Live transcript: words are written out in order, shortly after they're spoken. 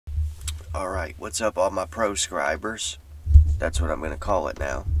Alright, what's up all my proscribers? That's what I'm going to call it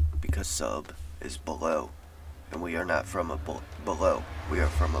now, because sub is below, and we are not from below, we are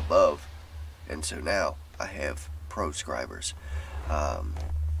from above, and so now I have proscribers. I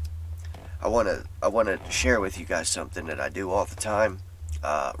want to share with you guys something that I do all the time,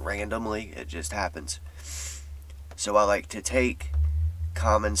 randomly, it just happens. So I like to take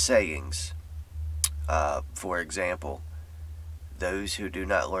common sayings, for example, those who do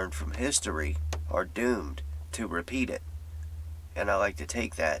not learn from history are doomed to repeat it. And I like to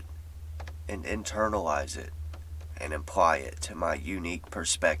take that and internalize it and apply it to my unique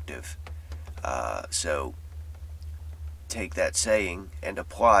perspective. So take that saying and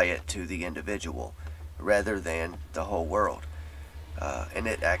apply it to the individual rather than the whole world. And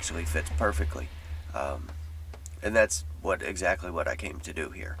it actually fits perfectly. And that's exactly what I came to do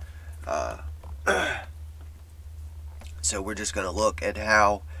here. So we're just going to look at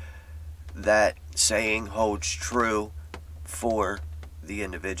how that saying holds true for the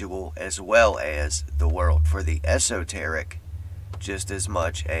individual as well as the world, for the esoteric just as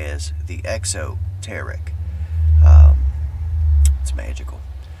much as the exoteric. It's magical.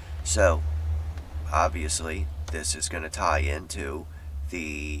 So obviously this is going to tie into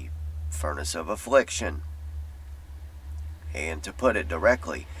the furnace of affliction. And to put it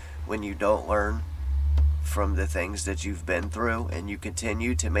directly, when you don't learn from the things that you've been through and you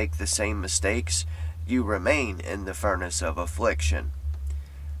continue to make the same mistakes, you remain in the furnace of affliction.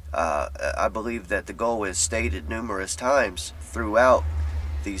 I believe that the goal is stated numerous times throughout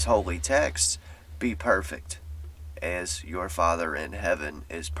these holy texts: be perfect as your Father in heaven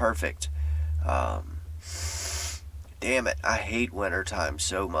is perfect. Damn it, I hate wintertime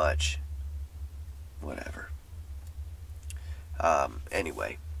so much. Whatever.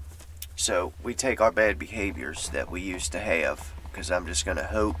 Anyway, so we take our bad behaviors that we used to have, because I'm just going to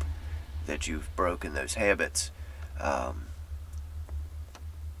hope that you've broken those habits.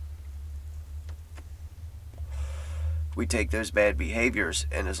 We take those bad behaviors,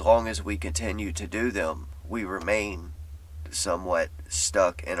 and as long as we continue to do them, we remain somewhat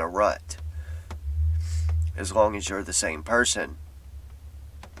stuck in a rut. As long as you're the same person,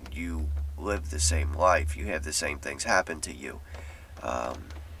 you live the same life, you have the same things happen to you.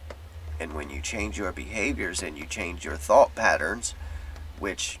 And when you change your behaviors and you change your thought patterns,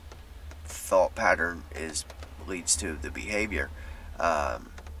 which thought pattern leads to the behavior,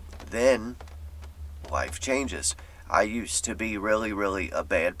 then life changes. I used to be really a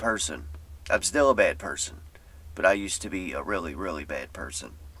bad person. I'm still a bad person, but I used to be a really bad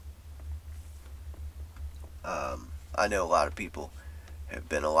person. I know a lot of people have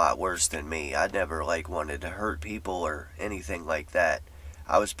been a lot worse than me. I never wanted to hurt people or anything like that.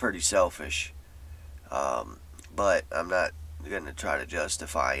 I was pretty selfish. But I'm not going to try to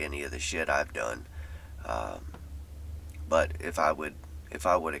justify any of the shit I've done. But if I would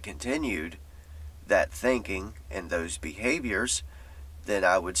have continued that thinking and those behaviors, then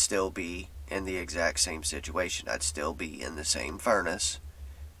I would still be in the exact same situation. I'd still be in the same furnace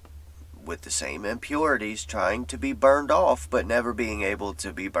with the same impurities, trying to be burned off, but never being able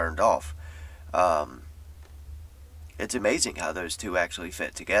to be burned off. It's amazing how those two actually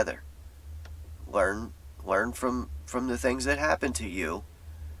fit together. Learn from the things that happen to you,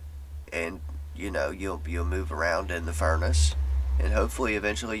 and you'll move around in the furnace, and hopefully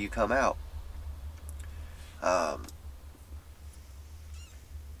eventually you come out. I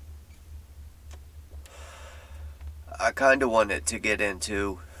kind of wanted to get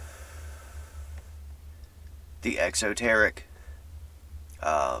into the exoteric,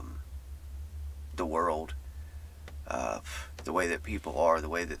 the world, the way that people are, the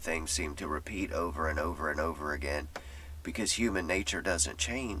way that things seem to repeat over and over and over again, because human nature doesn't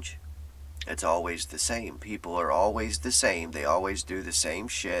change. It's always the same. People are always the same. They always do the same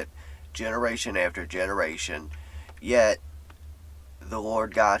shit, generation after generation, yet the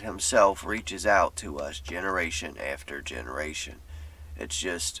Lord God himself reaches out to us generation after generation. It's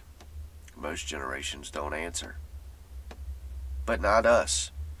just most generations don't answer. But not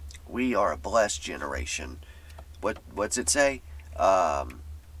us. We are a blessed generation. What's it say?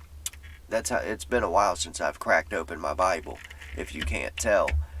 That's how it's been a while since I've cracked open my Bible, if you can't tell.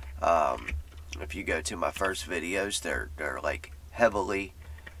 If you go to my first videos, they're heavily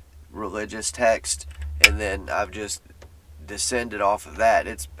religious text, and then I've just descended off of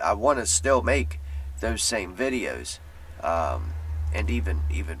that. I want to still make those same videos, and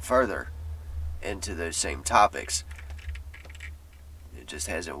even further into those same topics. It just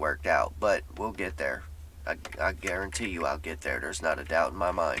hasn't worked out, but we'll get there. I guarantee you I'll get there. There's not a doubt in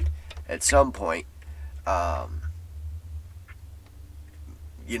my mind. At some point,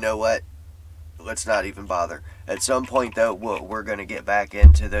 you know what? let's not even bother. At some point, though, we're going to get back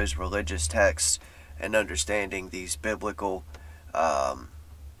into those religious texts and understanding these biblical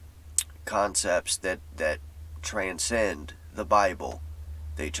concepts that transcend the Bible.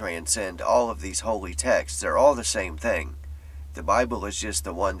 They transcend all of these holy texts. They're all the same thing. The Bible is just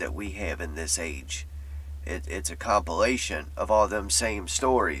the one that we have in this age. It's a compilation of all them same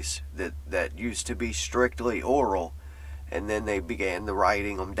stories that used to be strictly oral, and then they began to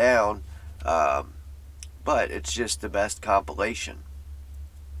writing them down. But it's just the best compilation.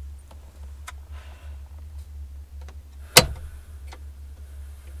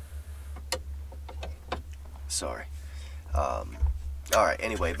 Sorry. Alright,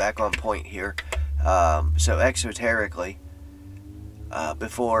 anyway, back on point here. So exoterically,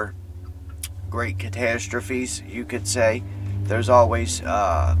 before great catastrophes, you could say, there's always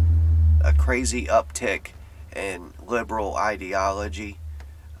a crazy uptick in liberal ideology.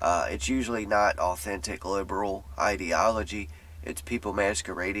 It's usually not authentic liberal ideology. It's people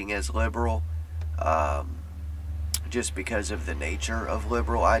masquerading as liberal. Just because of the nature of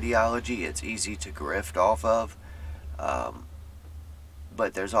liberal ideology, it's easy to grift off of.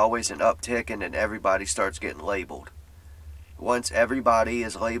 But there's always an uptick, and then everybody starts getting labeled. Once everybody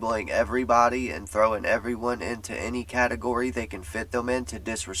is labeling everybody and throwing everyone into any category they can fit them in to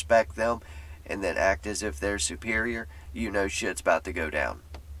disrespect them and then act as if they're superior, you know shit's about to go down.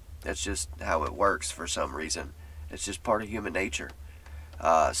 That's just how it works for some reason. It's just part of human nature.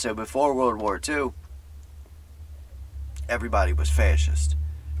 So before World War II, everybody was fascist.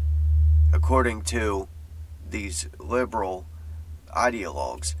 According to these liberal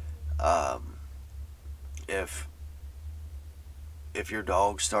ideologues, if your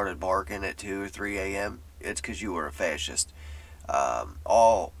dog started barking at 2 or 3 a.m., it's because you were a fascist.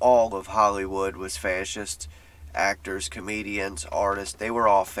 All of Hollywood was fascist. Actors, comedians, artists, they were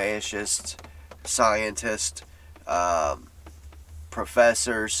all fascists. Scientists,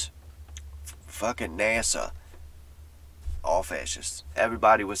 professors, fucking NASA, all fascists.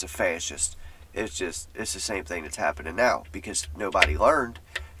 Everybody was a fascist. It's the same thing that's happening now, because nobody learned.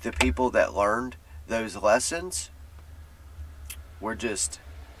 The people that learned those lessons were just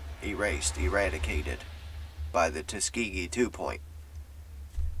eradicated by the Tuskegee 2 point.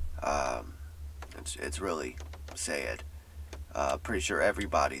 It's really sad. Pretty sure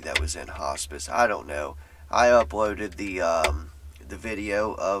everybody that was in hospice, I don't know. I uploaded the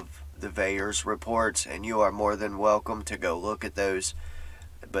video of the VAERS reports, and you are more than welcome to go look at those.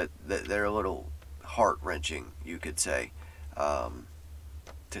 But they're a little heart-wrenching, you could say,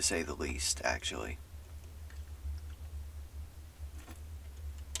 to say the least, actually.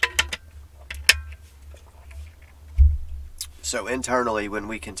 So internally, when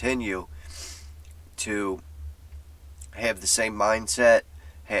we continue to have the same mindset,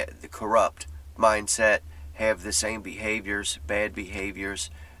 the corrupt mindset, have the same behaviors, bad behaviors,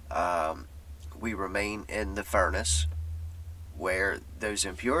 we remain in the furnace where those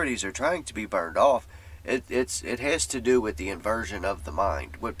impurities are trying to be burned off. It has to do with the inversion of the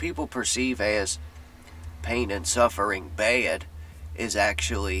mind. What people perceive as pain and suffering bad is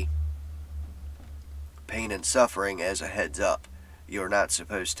actually pain and suffering as a heads up. You're not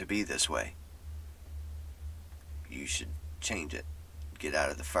supposed to be this way. You should change it. Get out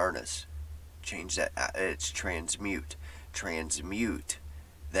of the furnace. Change that. It's transmute. Transmute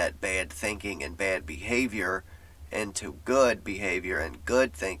that bad thinking and bad behavior into good behavior and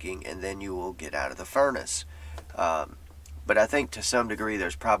good thinking, and then you will get out of the furnace. But I think to some degree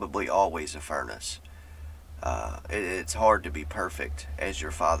there's probably always a furnace. It's hard to be perfect as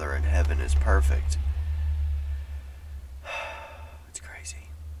your Father in heaven is perfect. It's crazy.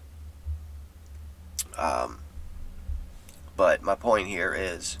 But my point here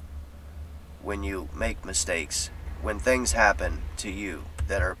is, when you make mistakes, when things happen to you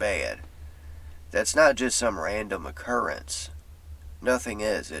that are bad, that's not just some random occurrence. Nothing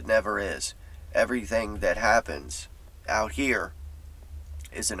is. It never is. Everything that happens out here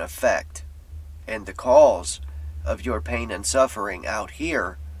is an effect. And the cause of your pain and suffering out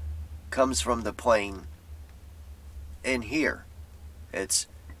here comes from the plane in here. It's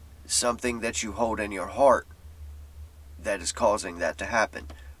something that you hold in your heart that is causing that to happen.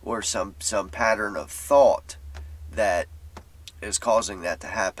 Or some pattern of thought that is causing that to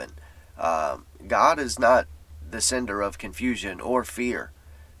happen. God is not the sender of confusion or fear.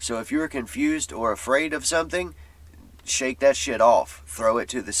 So if you're confused or afraid of something, shake that shit off. Throw it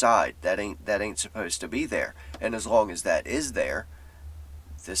to the side. That ain't supposed to be there. And as long as that is there,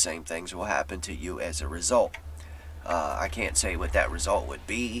 the same things will happen to you as a result. I can't say what that result would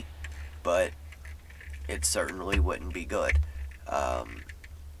be, but it certainly wouldn't be good.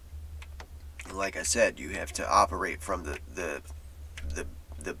 like I said, you have to operate from the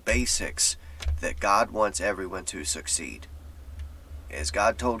basics that God wants everyone to succeed. As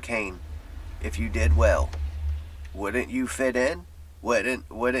God told Cain, if you did well, wouldn't you fit in?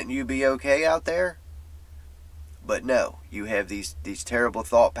 Wouldn't you be okay out there? But no, you have these terrible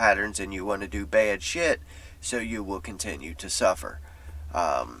thought patterns and you want to do bad shit, so you will continue to suffer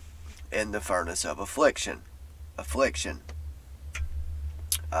in the furnace of affliction.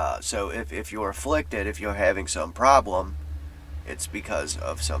 So if you're afflicted, if you're having some problem, it's because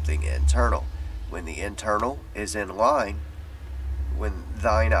of something internal. When the internal is in line, when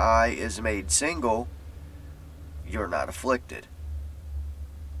thine eye is made single, you're not afflicted.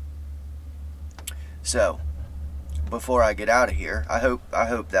 So, before I get out of here, I hope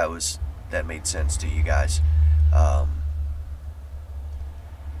that made sense to you guys.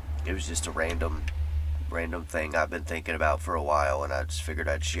 It was just a random thing I've been thinking about for a while, and I just figured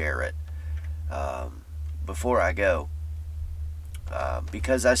I'd share it. Before I go,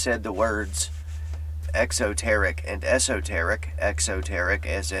 because I said the words exoteric and esoteric, exoteric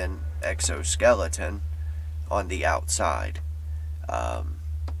as in exoskeleton on the outside,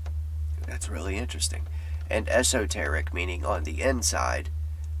 that's really interesting, and esoteric meaning on the inside.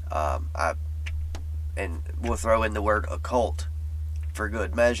 And we'll throw in the word occult for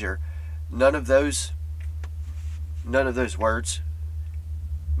good measure. None of those words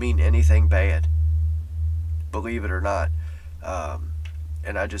mean anything bad, believe it or not.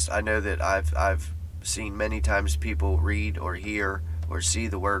 And I know that I've seen many times people read or hear or see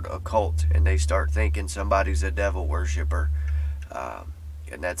the word occult and they start thinking somebody's a devil worshiper,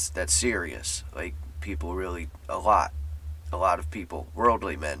 and that's serious. Like, people really, a lot of people,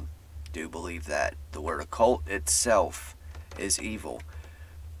 worldly men, do believe that the word occult itself is evil.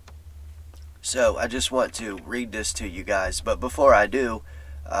 So I just want to read this to you guys, but before I do,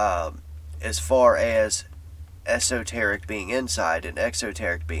 as far as esoteric being inside and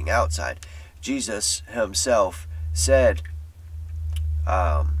exoteric being outside, Jesus himself said,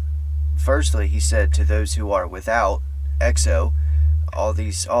 firstly, he said to those who are without, exo, all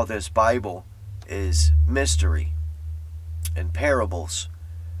this Bible is mystery and parables,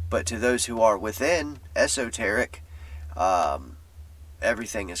 but to those who are within, esoteric,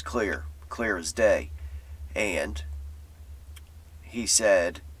 everything is clear as day. And they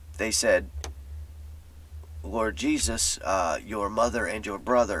said, Lord Jesus, your mother and your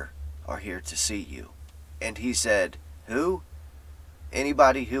brother are here to see you. And he said, who?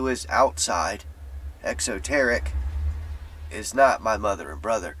 Anybody who is outside, exoteric, is not my mother and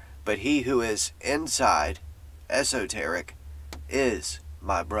brother, but he who is inside, esoteric, is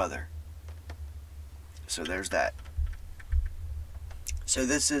my brother. So there's that. So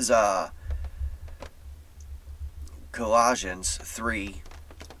this is Colossians 3,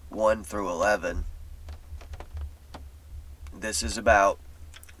 1 through 11. This is about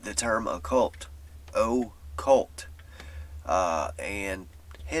the term occult, and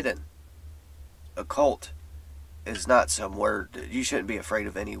hidden. Occult is not some word. You shouldn't be afraid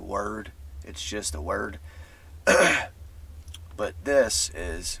of any word. It's just a word. But this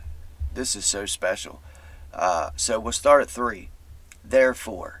is so special. So we'll start at 3.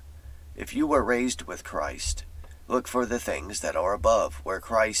 Therefore, if you were raised with Christ, look for the things that are above, where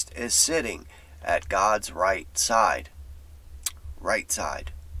Christ is sitting at God's right side. Right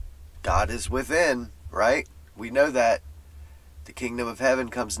side. God is within, right? We know that. The kingdom of heaven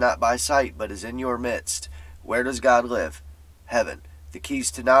comes not by sight, but is in your midst. Where does God live? Heaven. The keys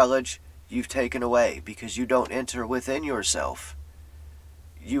to knowledge you've taken away because you don't enter within yourself.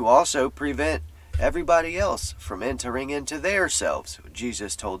 You also prevent everybody else from entering into their selves.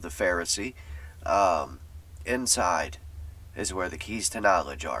 Jesus told the Pharisee, inside is where the keys to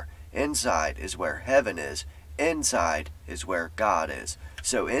knowledge are. Inside is where heaven is. Inside is where God is.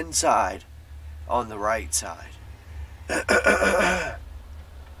 So inside, on the right side.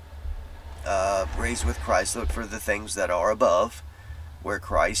 Raised with Christ, look for the things that are above, where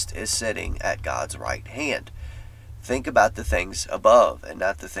Christ is sitting at God's right hand. Think about the things above and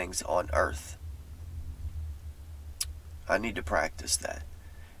not the things on earth. I need to practice that.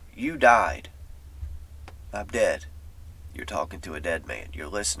 You died. I'm dead. You're talking to a dead man. You're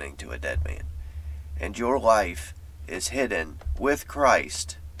listening to a dead man. And your life is hidden with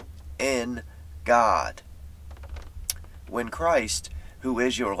Christ in God. When Christ, who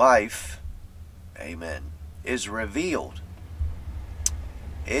is your life, amen, is revealed.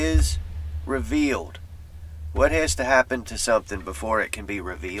 What has to happen to something before it can be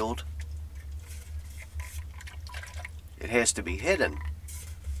revealed? It has to be hidden.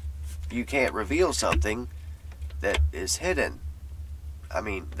 You can't reveal something that is hidden. I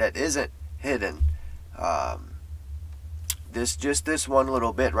mean, that isn't hidden. This one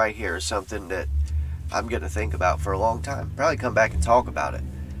little bit right here is something that I'm going to think about for a long time. Probably come back and talk about it.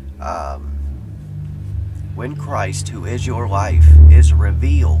 When Christ, who is your life, is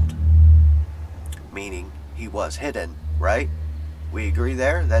revealed, meaning he was hidden, right? We agree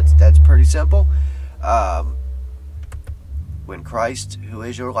there? That's pretty simple. When Christ, who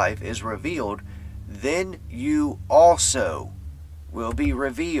is your life, is revealed, then you also will be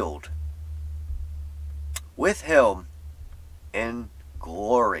revealed with him in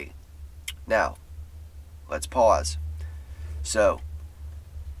glory. Now, let's pause. So,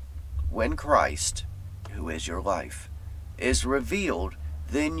 when Christ, who is your life, is revealed,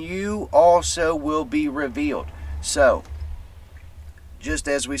 then you also will be revealed. So, just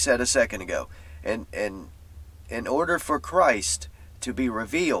as we said a second ago, and in order for Christ to be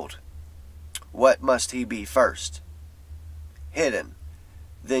revealed, what must he be first? Hidden.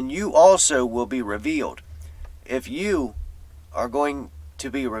 Then you also will be revealed. If you are going to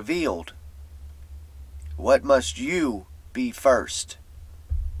be revealed, what must you be first?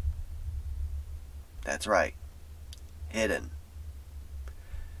 That's right. Hidden.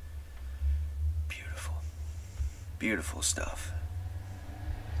 Beautiful. Beautiful stuff.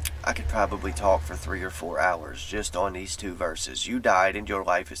 I could probably talk for 3 or 4 hours just on these 2 verses. You died and your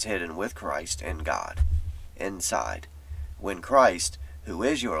life is hidden with Christ in God. Inside. When Christ, who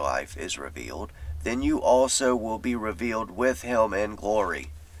is your life, is revealed, then you also will be revealed with him in glory.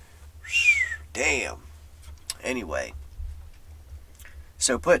 Damn. Anyway.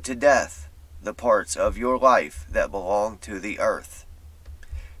 So put to death the parts of your life that belong to the earth,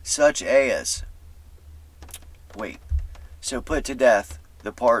 such as, so put to death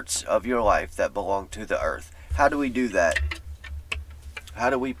the parts of your life that belong to the earth. How do we do that? How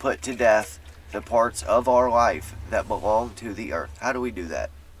do we put to death the parts of our life that belong to the earth? How do we do that?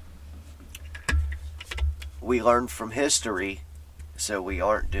 We learn from history so we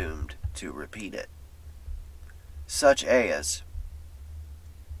aren't doomed to repeat it. Such as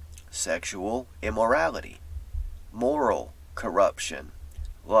sexual immorality, moral corruption,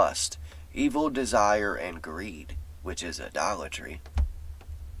 lust, evil desire, and greed, which is idolatry.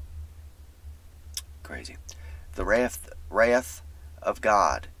 Crazy. The wrath of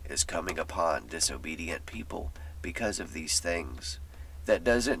God is coming upon disobedient people because of these things. That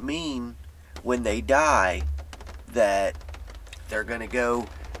doesn't mean when they die that they're going to go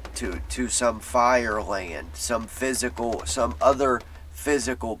to some fire land, some other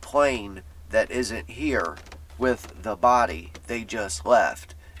physical plane that isn't here with the body they just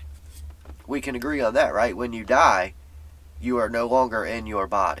left. We can agree on that, right? When you die, you are no longer in your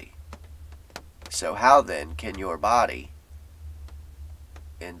body. So how then can your body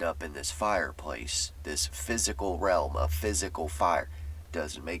end up in this fireplace, this physical realm of physical fire?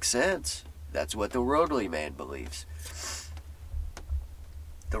 Doesn't make sense. That's what the worldly man believes.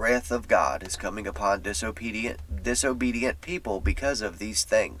 The wrath of God is coming upon disobedient people because of these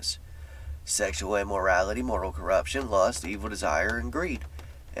things. Sexual immorality, moral corruption, lust, evil desire, and greed,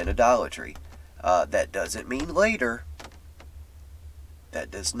 and idolatry. That doesn't mean later.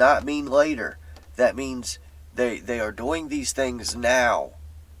 That does not mean later. That means they are doing these things now.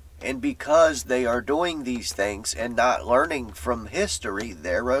 And because they are doing these things and not learning from history,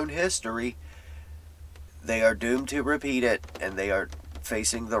 their own history, they are doomed to repeat it, and they are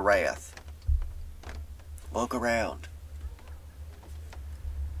facing the wrath. Look around.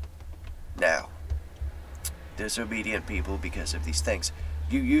 Now, disobedient people because of these things.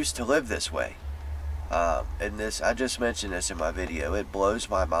 You used to live this way. And this, I just mentioned this in my video. It blows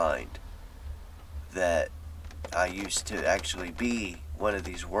my mind that I used to actually be one of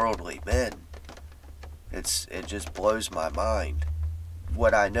these worldly men. It just blows my mind.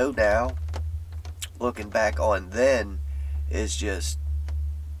 What I know now, looking back on then, is just,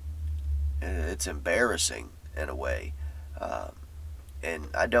 it's embarrassing in a way. And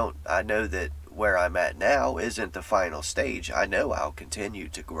I know that where I'm at now isn't the final stage. I know I'll continue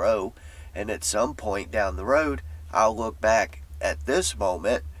to grow, and at some point down the road, I'll look back at this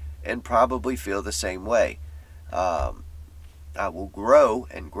moment and probably feel the same way. I will grow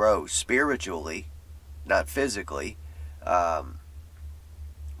and grow spiritually, not physically,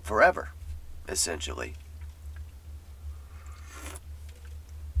 forever, essentially.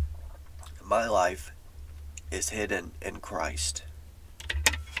 My life is hidden in Christ.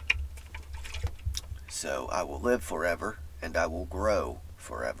 So I will live forever and I will grow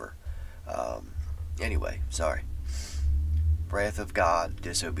forever. Anyway, sorry. Wrath of God,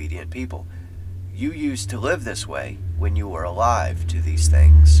 disobedient people. You used to live this way when you were alive to these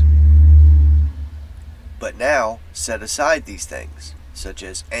things. But now, set aside these things, such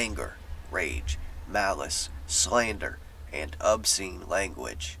as anger, rage, malice, slander, and obscene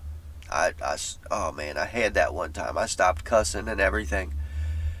language. Oh man, I had that one time. I stopped cussing and everything.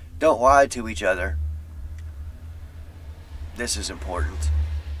 Don't lie to each other. This is important.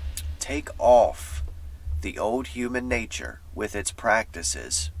 Take off the old human nature with its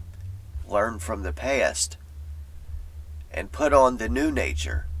practices. Learn from the past. And put on the new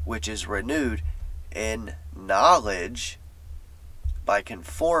nature, which is renewed in knowledge by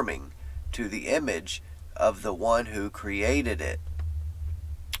conforming to the image of the one who created it.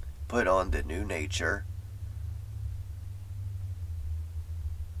 Put on the new nature.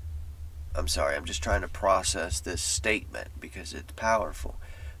 I'm sorry, I'm just trying to process this statement because it's powerful.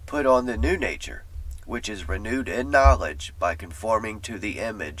 Put on the new nature, which is renewed in knowledge by conforming to the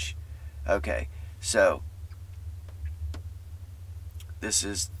image. Okay, so this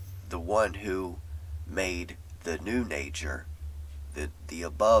is the one who made the new nature, the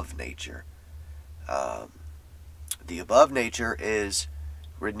above nature. The above nature is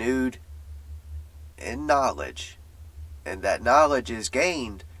renewed in knowledge, and that knowledge is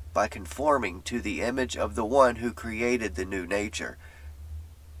gained by conforming to the image of the one who created the new nature.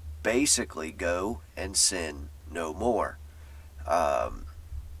 Basically, go and sin no more. And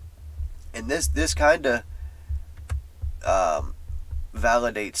this kind of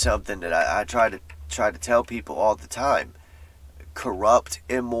validates something that I try to tell people all the time. Corrupt,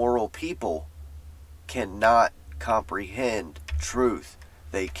 immoral people cannot comprehend truth.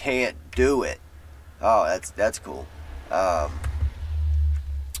 They can't do it. Oh, that's cool.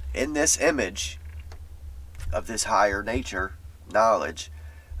 In this image of this higher nature, knowledge,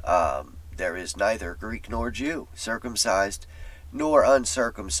 there is neither Greek nor Jew, circumcised nor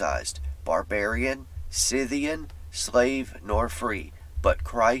uncircumcised, barbarian, Scythian, slave nor free, but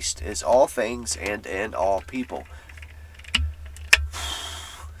Christ is all things and in all people.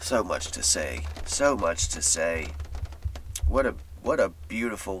 So much to say. So much to say. What a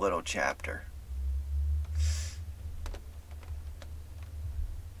beautiful little chapter.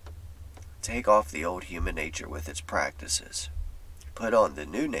 Take off the old human nature with its practices. Put on the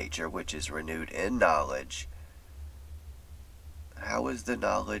new nature, which is renewed in knowledge. How is the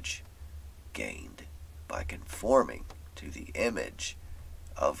knowledge gained? By conforming to the image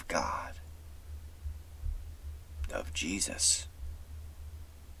of God, of Jesus.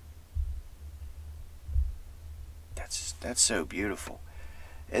 That's so beautiful.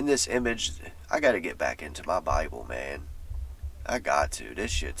 In this image, I got to get back into my Bible, man. I got to. This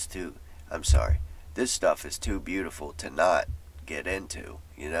shit's too... I'm sorry. This stuff is too beautiful to not get into,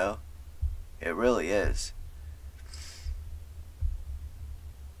 you know? It really is.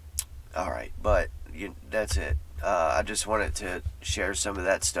 Alright, but that's it. I just wanted to share some of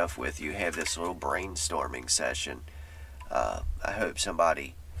that stuff with you. Have this little brainstorming session. I hope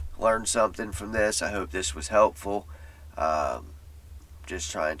somebody learned something from this. I hope this was helpful.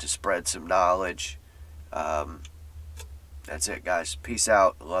 Just trying to spread some knowledge. That's it, guys. Peace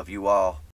out. Love you all.